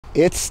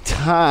It's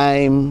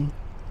time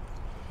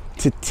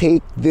to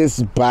take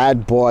this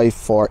bad boy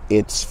for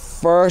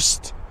its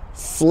first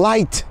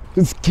flight.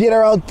 Let's get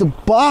her out the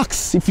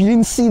box. If you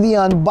didn't see the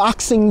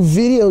unboxing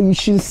video, you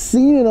should have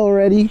seen it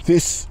already.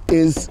 This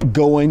is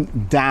going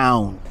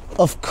down.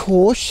 Of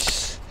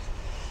course,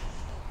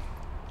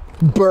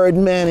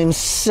 Birdman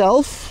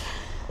himself.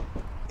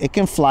 It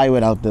can fly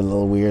without the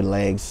little weird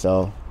legs,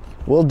 so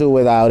we'll do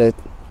without it.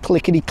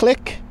 Clickety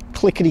click,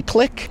 clickety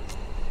click.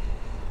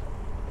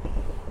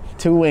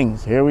 2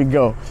 wings, here we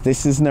go.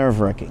 This is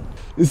nerve-wracking.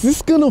 Is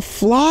this gonna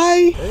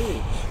fly? Hey,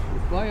 you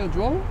fly a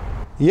drone?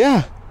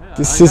 Yeah.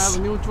 I have a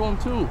new drone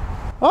too.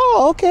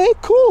 Oh, okay,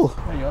 cool.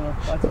 Hey, you wanna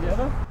fly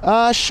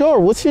together? Sure,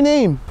 what's your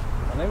name?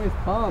 My name is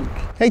Tom.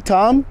 Hey,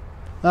 Tom.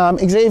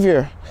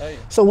 Xavier. Hey.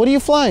 So what are you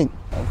flying?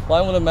 I'm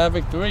flying with a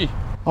Mavic 3.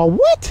 Oh,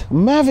 what?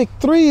 Mavic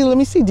 3, let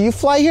me see. Do you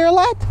fly here a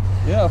lot?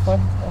 Yeah, I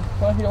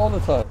fly here all the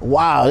time.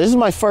 Wow, this is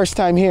my first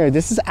time here.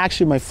 This is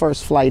actually my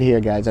first flight here,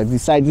 guys. I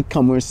decided to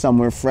come here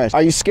somewhere fresh.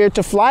 Are you scared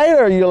to fly,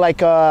 or are you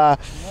like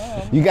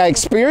you got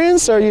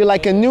experience, or are you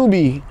like a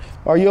newbie?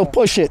 Or you'll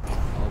push it?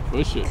 I'll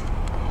push it.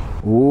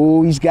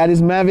 Oh, he's got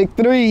his Mavic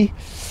 3.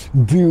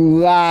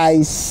 Do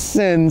I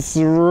sense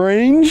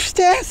range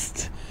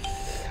test?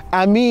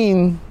 I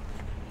mean,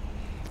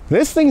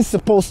 this thing is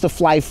supposed to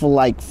fly for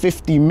like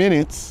 50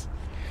 minutes.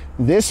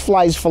 This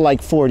flies for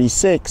like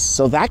 46,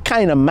 so that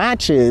kind of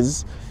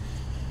matches.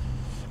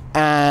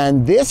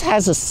 And this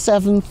has a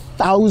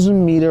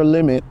 7,000 meter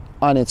limit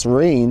on its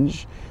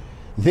range.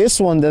 This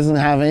one doesn't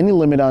have any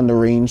limit on the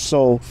range.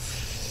 So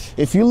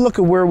if you look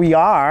at where we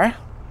are,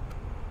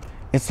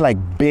 it's like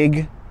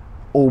big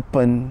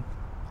open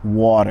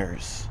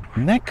waters.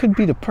 And that could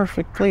be the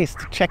perfect place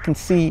to check and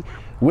see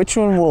which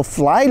one will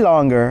fly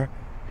longer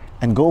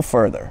and go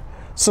further.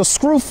 So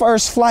screw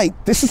first flight.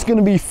 This is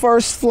gonna be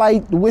first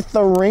flight with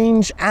the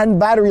range and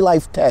battery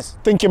life test.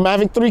 Think your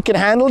Mavic 3 can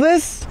handle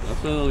this?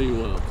 Definitely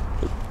will.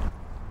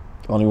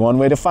 Only one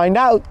way to find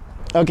out.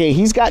 Okay,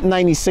 he's got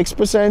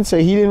 96%, so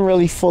he didn't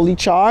really fully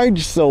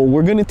charge. So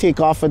we're gonna take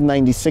off at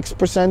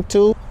 96%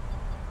 too.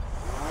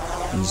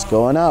 He's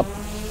going up.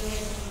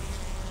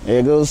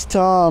 There goes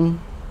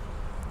Tom.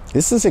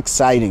 This is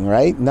exciting,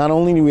 right? Not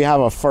only do we have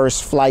a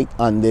first flight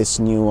on this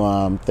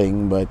new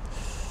thing, but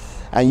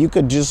and you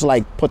could just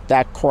like put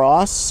that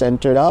cross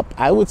centered up.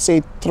 I would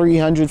say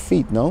 300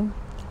 feet, no?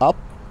 Up?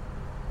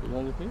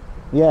 300 feet?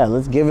 Yeah,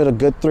 let's give it a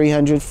good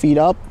 300 feet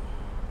up.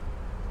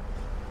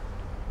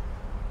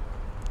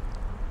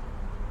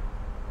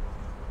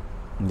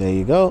 There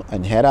you go,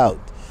 and head out.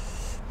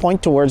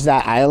 Point towards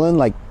that island,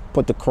 like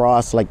put the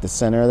cross like the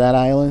center of that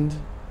island.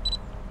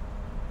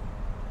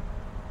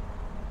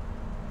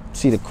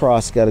 See, the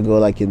cross got to go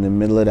like in the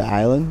middle of the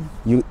island.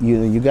 You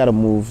got to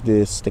move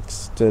the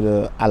sticks to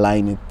the,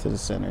 align it to the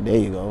center. There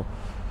you go.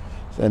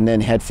 And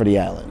then head for the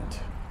island.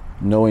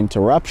 No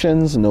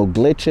interruptions, no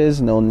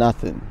glitches, no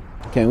nothing.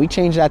 Can we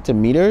change that to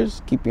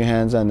meters? Keep your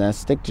hands on that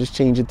stick. Just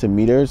change it to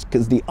meters,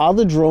 because the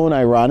other drone,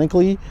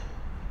 ironically,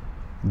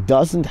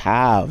 doesn't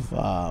have.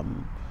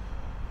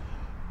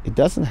 It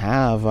doesn't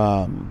have.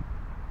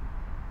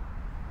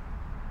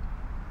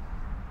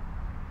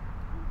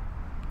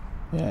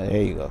 Yeah,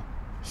 there you go.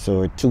 So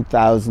we're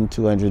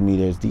 2,200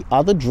 meters. The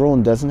other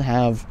drone doesn't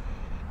have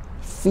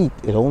feet.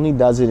 It only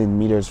does it in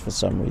meters for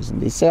some reason.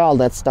 They say all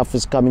that stuff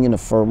is coming in a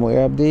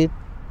firmware update.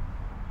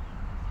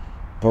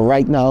 But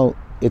right now,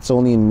 it's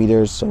only in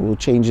meters, so we'll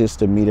change this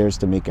to meters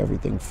to make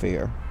everything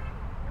fair.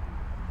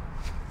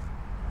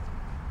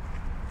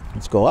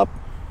 Let's go up.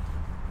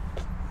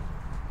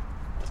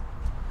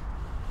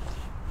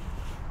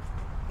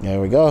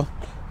 There we go.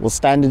 We'll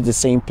stand in the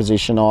same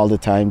position all the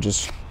time,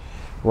 just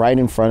right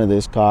in front of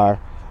this car.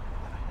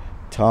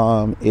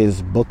 Tom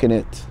is booking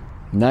it.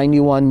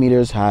 91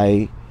 meters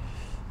high,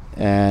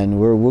 and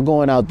we're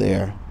going out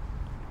there.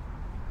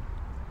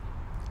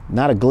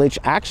 Not a glitch.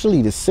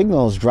 Actually, the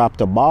signals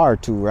dropped a bar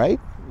too, right?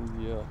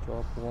 Yeah,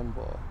 dropped 1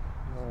 bar.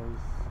 Now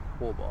it's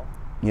 4 bar.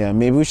 Yeah,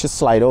 maybe we should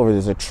slide over.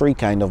 There's a tree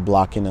kind of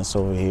blocking us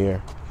over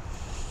here.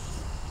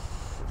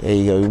 There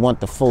you go. We want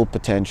the full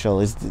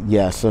potential.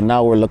 Yeah, so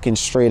now we're looking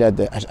straight at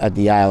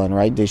the island,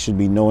 right? There should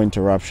be no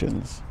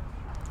interruptions.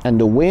 And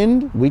the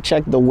wind, we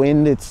checked the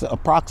wind. It's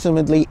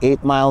approximately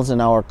 8 miles an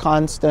hour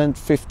constant,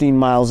 15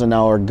 miles an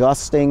hour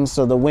gusting.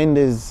 So the wind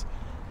is,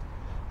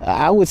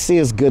 I would say,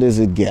 as good as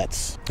it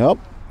gets. Oh,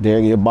 there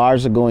your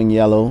bars are going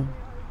yellow.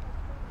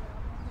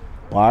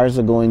 Bars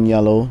are going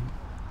yellow.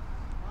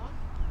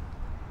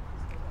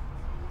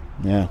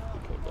 Yeah.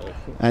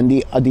 And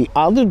the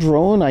other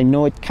drone, I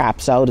know it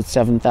caps out at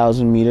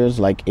 7,000 meters.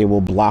 Like, it will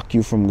block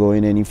you from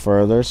going any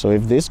further. So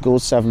if this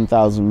goes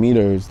 7,000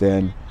 meters,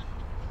 then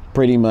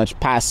pretty much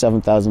past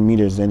 7,000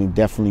 meters, then it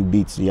definitely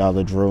beats the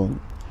other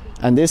drone.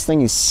 And this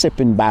thing is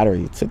sipping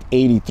battery. It's at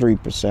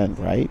 83%,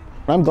 right?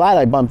 I'm glad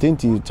I bumped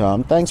into you,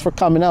 Tom. Thanks for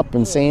coming up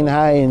and saying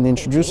hi and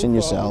introducing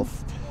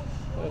yourself.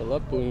 I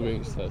love doing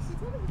range tests.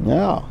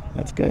 Yeah,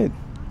 that's good.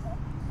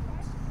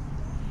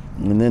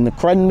 And then the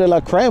creme de la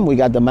creme, we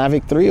got the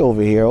Mavic 3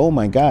 over here. Oh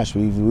my gosh,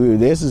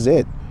 this is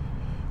it.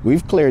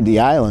 We've cleared the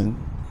island.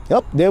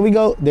 Yep, there we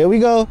go. There we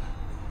go.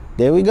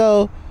 There we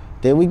go.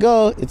 There we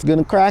go. It's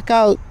gonna crack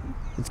out.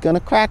 It's gonna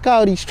crack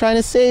out. He's trying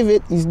to save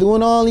it. He's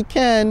doing all he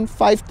can.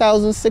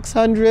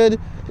 5,600.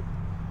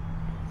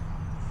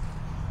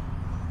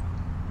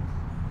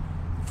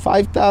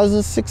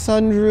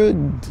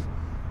 5,600.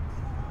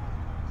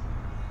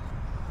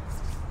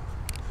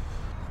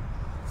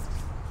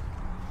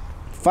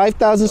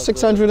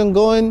 5,600 and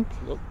going.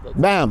 Nope,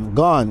 Bam,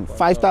 gone.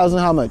 5,000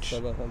 how much?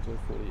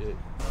 748.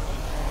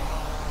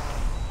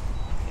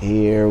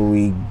 Here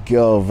we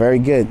go. Very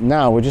good.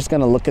 Now we're just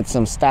going to look at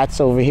some stats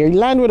over here. You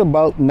land with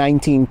about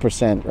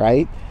 19%,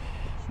 right?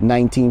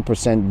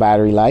 19%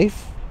 battery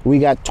life. We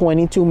got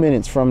 22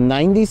 minutes. From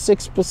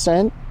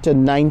 96% to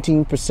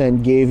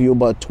 19% gave you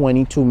about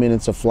 22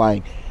 minutes of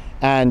flying.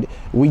 And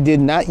we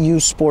did not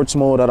use sports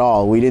mode at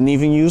all. We didn't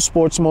even use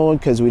sports mode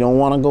because we don't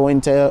want to go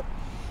into,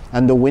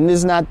 and the wind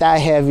is not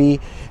that heavy.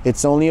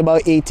 It's only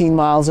about 18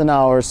 miles an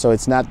hour, so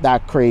it's not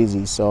that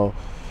crazy. So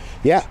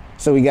yeah,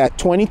 so we got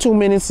 22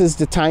 minutes is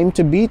the time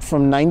to beat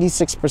from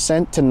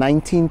 96% to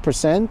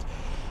 19%,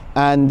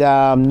 and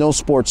no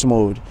sports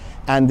mode.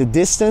 And the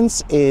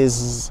distance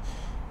is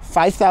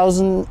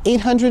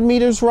 5,800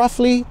 meters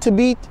roughly to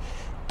beat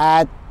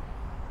at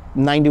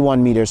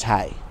 91 meters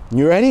high.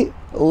 You ready?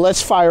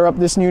 Let's fire up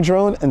this new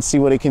drone and see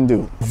what it can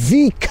do.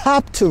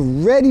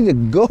 V-Coptr ready to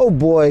go,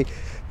 boy.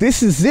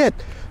 This is it.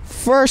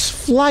 First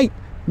flight,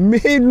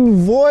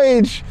 maiden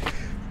voyage.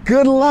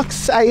 Good luck,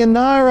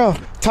 sayonara.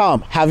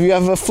 Tom, have you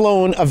ever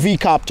flown a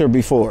V-Coptr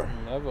before?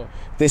 Never.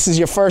 This is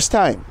your first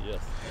time? Yes.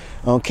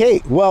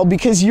 Okay, well,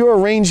 because you're a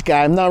range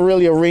guy, I'm not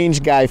really a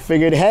range guy,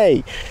 figured,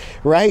 hey,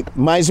 right,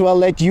 might as well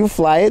let you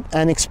fly it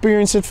and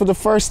experience it for the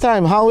first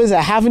time. How is it?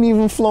 I haven't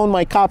even flown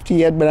my Coptr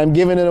yet, but I'm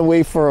giving it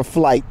away for a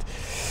flight.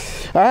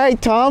 All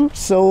right, Tom,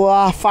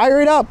 so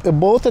fire it up. They're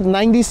both at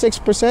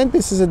 96%.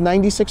 This is at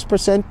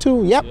 96%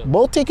 too. Yep, yeah.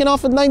 Both taking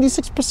off at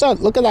 96%.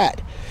 Look at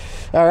that.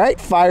 All right,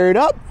 fire it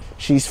up.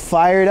 She's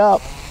fired up.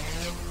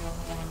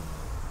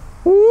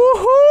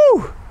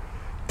 Woohoo!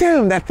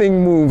 Damn, that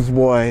thing moves,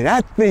 boy.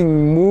 That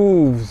thing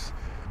moves.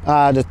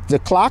 The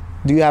clock,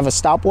 do you have a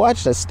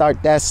stopwatch? Let's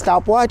start that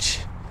stopwatch.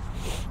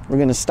 We're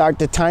gonna start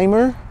the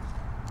timer.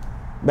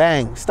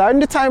 Bang.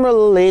 Starting the timer a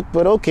little late,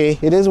 but okay,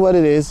 it is what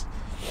it is.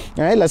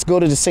 All right, let's go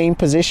to the same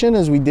position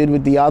as we did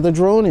with the other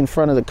drone in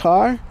front of the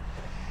car.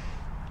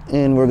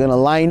 And we're gonna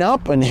line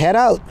up and head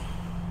out.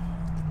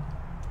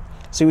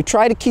 So we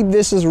try to keep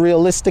this as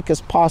realistic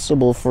as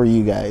possible for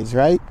you guys,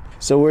 right?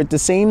 So we're at the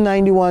same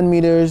 91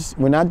 meters.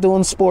 We're not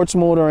doing sports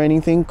mode or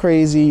anything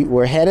crazy.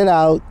 We're headed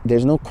out.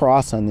 There's no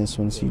cross on this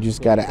one, so you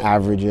just gotta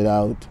average it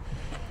out.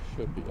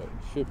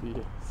 Should be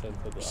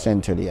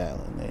center the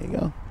island. There you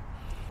go.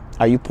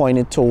 Are you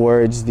pointed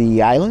towards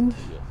the island?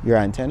 Yeah. Your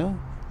antenna?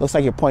 Looks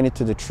like you're pointed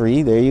to the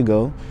tree. There you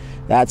go.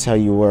 That's how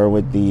you were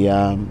with the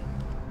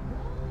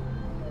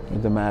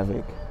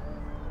Mavic.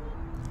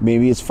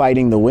 Maybe it's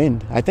fighting the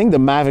wind. I think the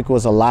Mavic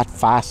was a lot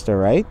faster,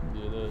 right?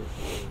 Yeah, it is.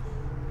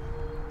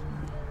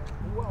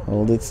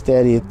 Hold it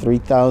steady at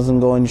 3,000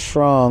 going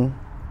strong.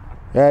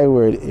 All right,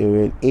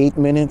 we're at 8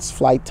 minutes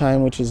flight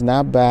time, which is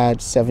not bad,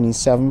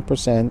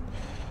 77%.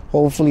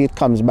 Hopefully it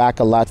comes back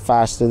a lot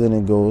faster than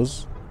it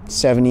goes.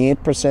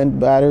 78%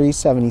 battery,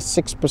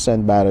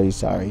 76% battery,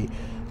 sorry.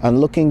 And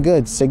looking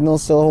good. Signal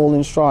still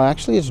holding strong.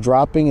 Actually, it's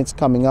dropping, it's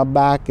coming up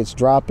back. It's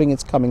dropping,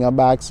 it's coming up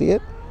back. See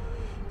it?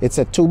 It's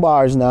at 2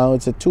 bars now.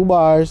 It's at 2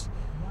 bars.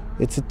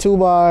 It's at 2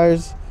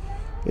 bars.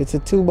 It's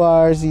at 2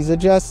 bars. He's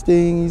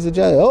adjusting. He's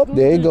adjusting. Oh,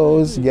 there he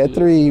goes. You get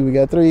 3. We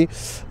got 3.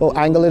 Oh,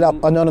 angle it up.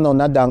 Oh, no,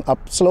 not down.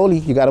 Up slowly.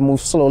 You got to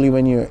move slowly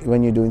when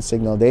you're doing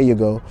signal. There you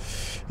go.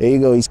 There you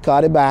go. He's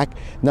caught it back.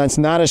 Now it's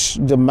not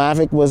the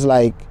Mavic was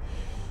like,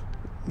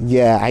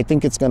 yeah, I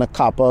think it's gonna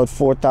cop out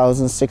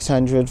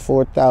 4,600,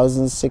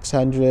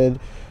 4,600,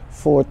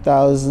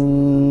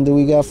 4,000. Do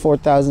we got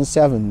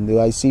 4,007? Do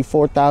I see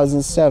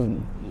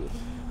 4,007?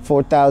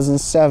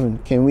 4,007.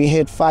 Can we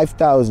hit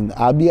 5,000?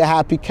 I'll be a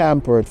happy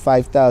camper at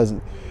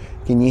 5,000.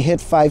 Can you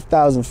hit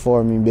 5,000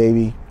 for me,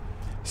 baby?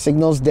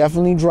 Signal's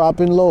definitely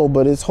dropping low,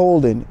 but it's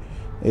holding.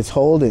 It's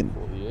holding.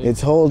 48.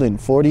 It's holding.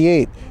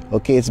 48.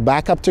 Okay, it's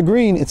back up to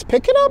green. It's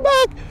picking up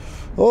back.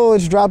 Oh,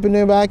 it's dropping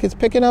there back. It's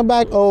picking up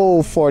back.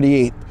 Oh,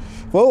 48.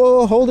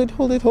 Whoa, hold it.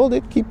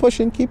 Keep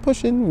pushing.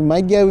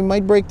 We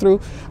might break through.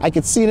 I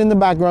could see it in the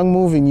background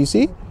moving, you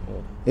see?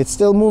 It's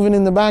still moving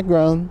in the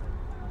background.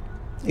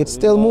 It's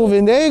still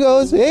moving. There he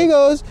goes.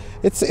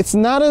 It's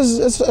not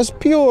as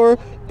pure,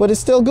 but it's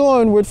still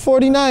going. We're at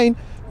 49.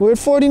 We're at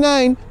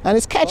 49, and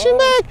it's catching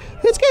back.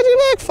 It's catching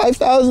back.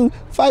 5,000,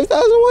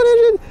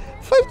 5,100,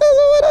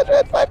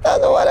 5,100,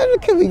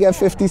 5,100. Can we get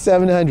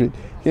 5,700?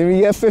 Can we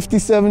get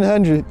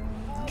 5,700?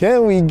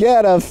 Can we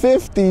get a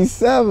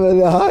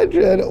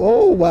 5,700?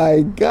 Oh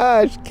my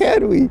gosh,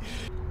 can we?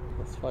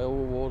 Let's fly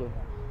over water.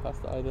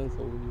 Past the islands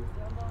over here.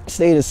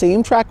 Stay the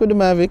same track with the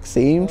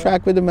Mavic,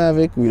 track with the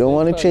Mavic. We don't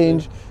want to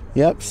change.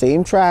 Yep,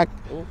 same track.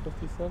 Oh,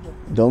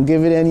 57. Don't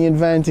give it any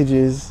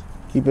advantages.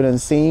 Keep it on the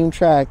same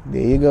track.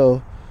 There you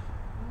go.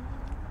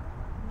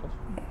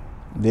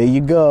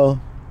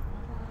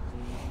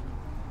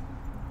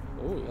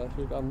 Oh, yeah.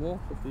 Actually got more,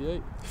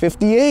 58.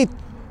 58.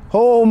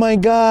 Oh my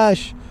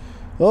gosh.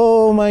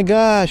 Oh my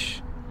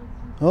gosh.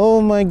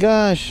 Oh my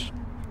gosh.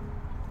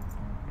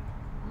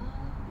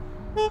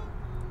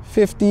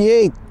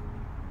 58.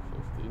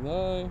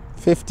 59.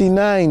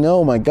 59.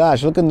 Oh my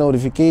gosh. Look at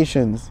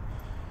notifications.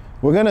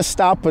 We're going to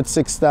stop at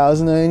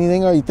 6,000 or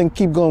anything, or you think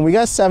keep going? We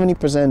got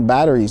 70%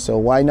 battery, so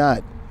why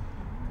not?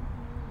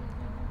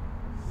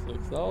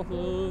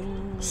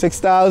 6,000.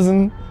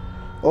 6,000.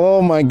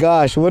 Oh my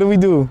gosh. What do we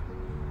do?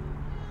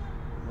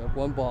 We have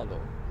 1 bar though.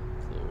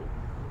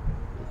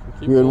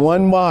 So We're at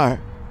 1 bar.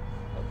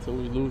 until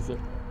we lose it.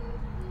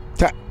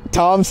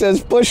 Tom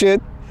says push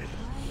it.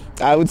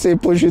 I would say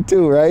push it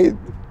too, right?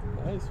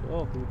 Nice,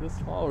 well, dude, this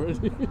far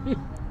already.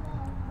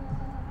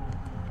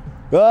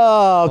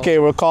 Oh, okay,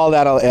 we'll call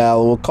that a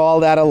L. We'll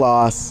call that a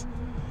loss.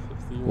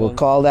 61, We'll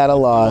call that a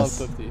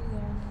loss. 51.50.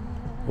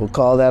 We'll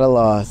call that a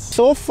loss.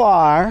 So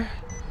far,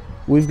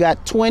 we've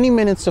got 20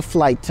 minutes of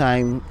flight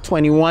time,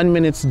 21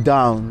 minutes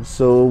down.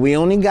 So we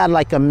only got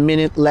like a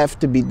minute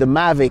left to beat the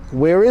Mavic.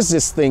 Where is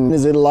this thing?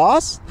 Is it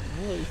lost?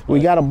 We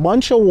got a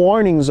bunch of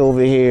warnings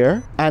over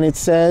here, and it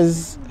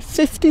says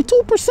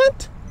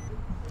 52%.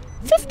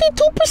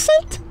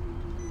 52%.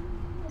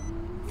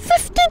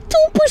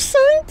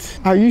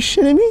 52%. Are you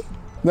shitting me?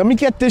 Let me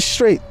get this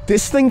straight.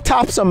 This thing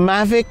tops a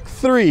Mavic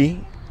 3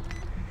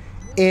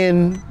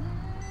 in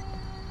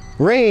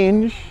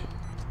range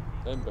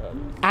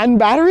and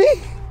battery?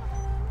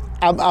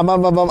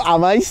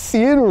 Am I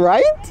seeing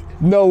right?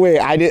 No way.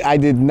 I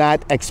did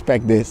not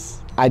expect this.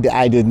 I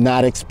did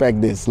not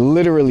expect this.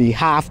 Literally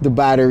half the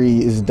battery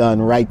is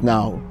done right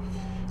now.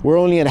 We're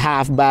only at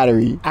half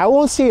battery. I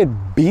won't say it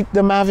beat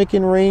the Mavic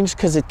in range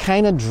because it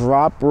kind of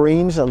dropped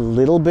range a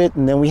little bit,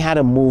 and then we had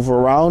to move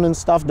around and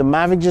stuff. The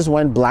Mavic just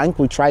went blank.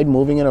 We tried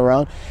moving it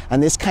around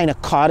and this kind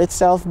of caught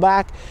itself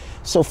back.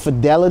 So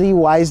fidelity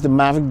wise, the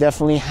Mavic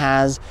definitely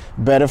has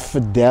better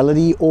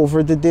fidelity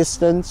over the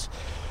distance.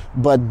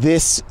 But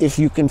this, if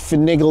you can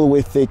finagle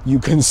with it, you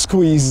can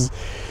squeeze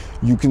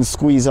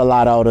a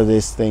lot out of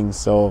this thing.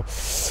 So,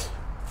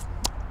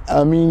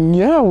 I mean,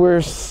 yeah,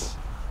 we're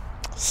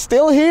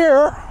still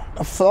here,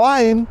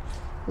 flying.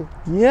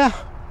 Yeah.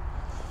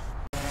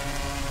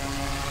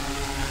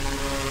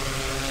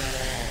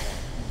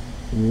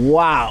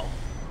 Wow.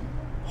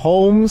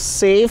 Home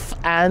safe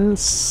and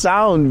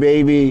sound,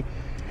 baby.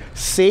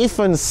 Safe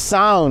and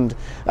sound.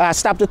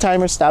 Stop the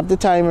timer, stop the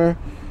timer.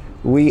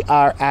 We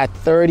are at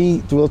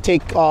 30. We'll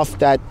take off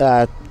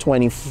that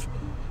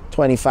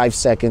 25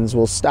 seconds.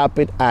 We'll stop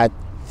it at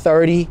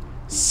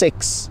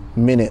 36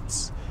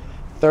 minutes.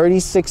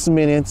 36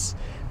 minutes.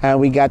 And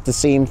we got the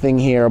same thing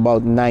here,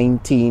 about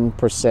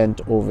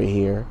 19% over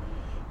here.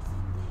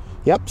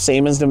 Yep,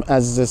 same as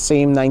the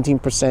same 19%,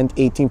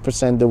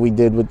 18% that we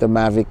did with the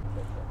Mavic.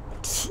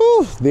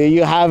 Whew, there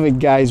you have it,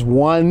 guys.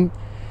 One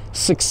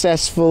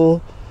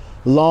successful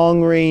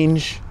long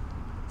range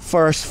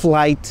first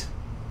flight.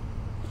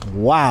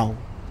 Wow.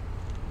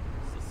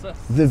 Success.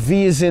 The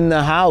V is in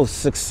the house.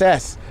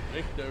 Success.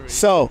 Victory.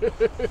 So,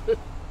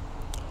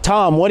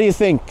 Tom, what do you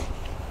think?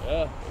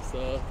 Yeah, it's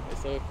a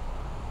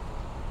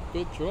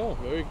good drone.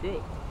 Very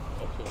good,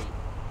 actually.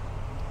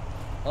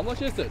 How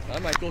much is it? I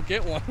might go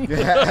get one.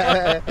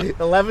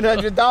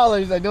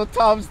 $1,100. I know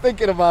Tom's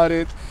thinking about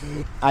it.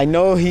 I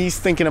know he's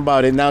thinking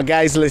about it. Now,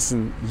 guys,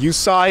 listen. You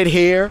saw it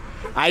here.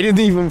 I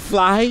didn't even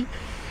fly,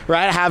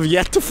 right? I have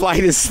yet to fly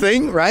this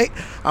thing, right?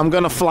 I'm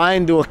going to fly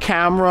and do a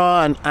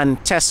camera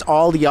and test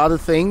all the other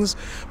things.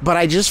 But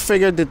I just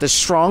figured that the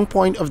strong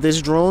point of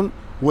this drone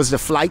was the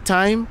flight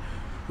time,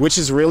 which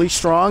is really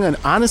strong. And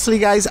honestly,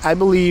 guys, I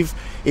believe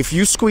if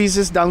you squeeze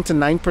this down to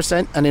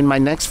 9%, and in my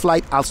next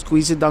flight, I'll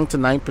squeeze it down to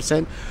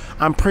 9%,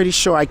 I'm pretty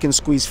sure I can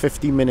squeeze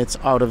 50 minutes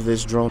out of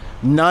this drone.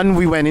 None,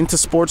 we went into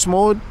sports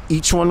mode.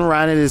 Each one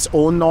ran at its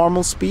own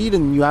normal speed,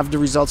 and you have the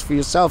results for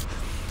yourself.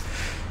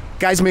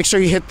 Guys, make sure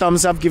you hit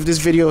thumbs up, give this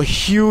video a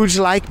huge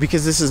like,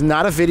 because this is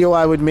not a video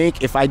I would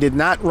make if I did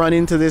not run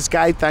into this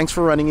guy. Thanks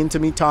for running into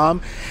me, Tom.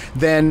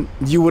 Then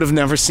you would have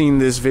never seen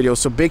this video.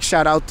 So big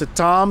shout out to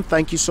Tom.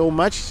 Thank you so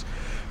much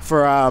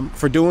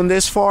for doing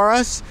this for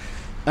us.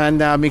 And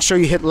make sure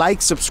you hit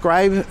like,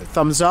 subscribe,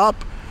 thumbs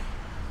up,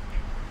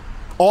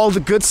 all the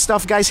good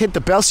stuff, guys. Hit the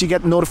bell so you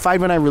get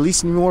notified when I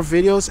release more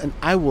videos, and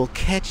I will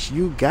catch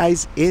you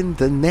guys in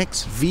the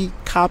next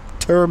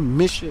V-Coptr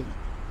mission.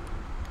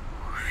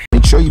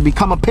 Make sure you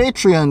become a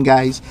Patreon,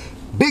 guys.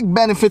 Big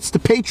benefits to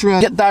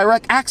Patreon. Get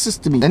direct access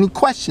to me. Any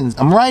questions?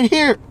 I'm right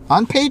here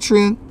on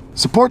Patreon.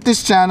 Support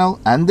this channel,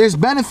 and there's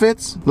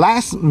benefits.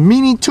 Last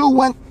Mini 2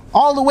 went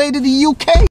all the way to the UK.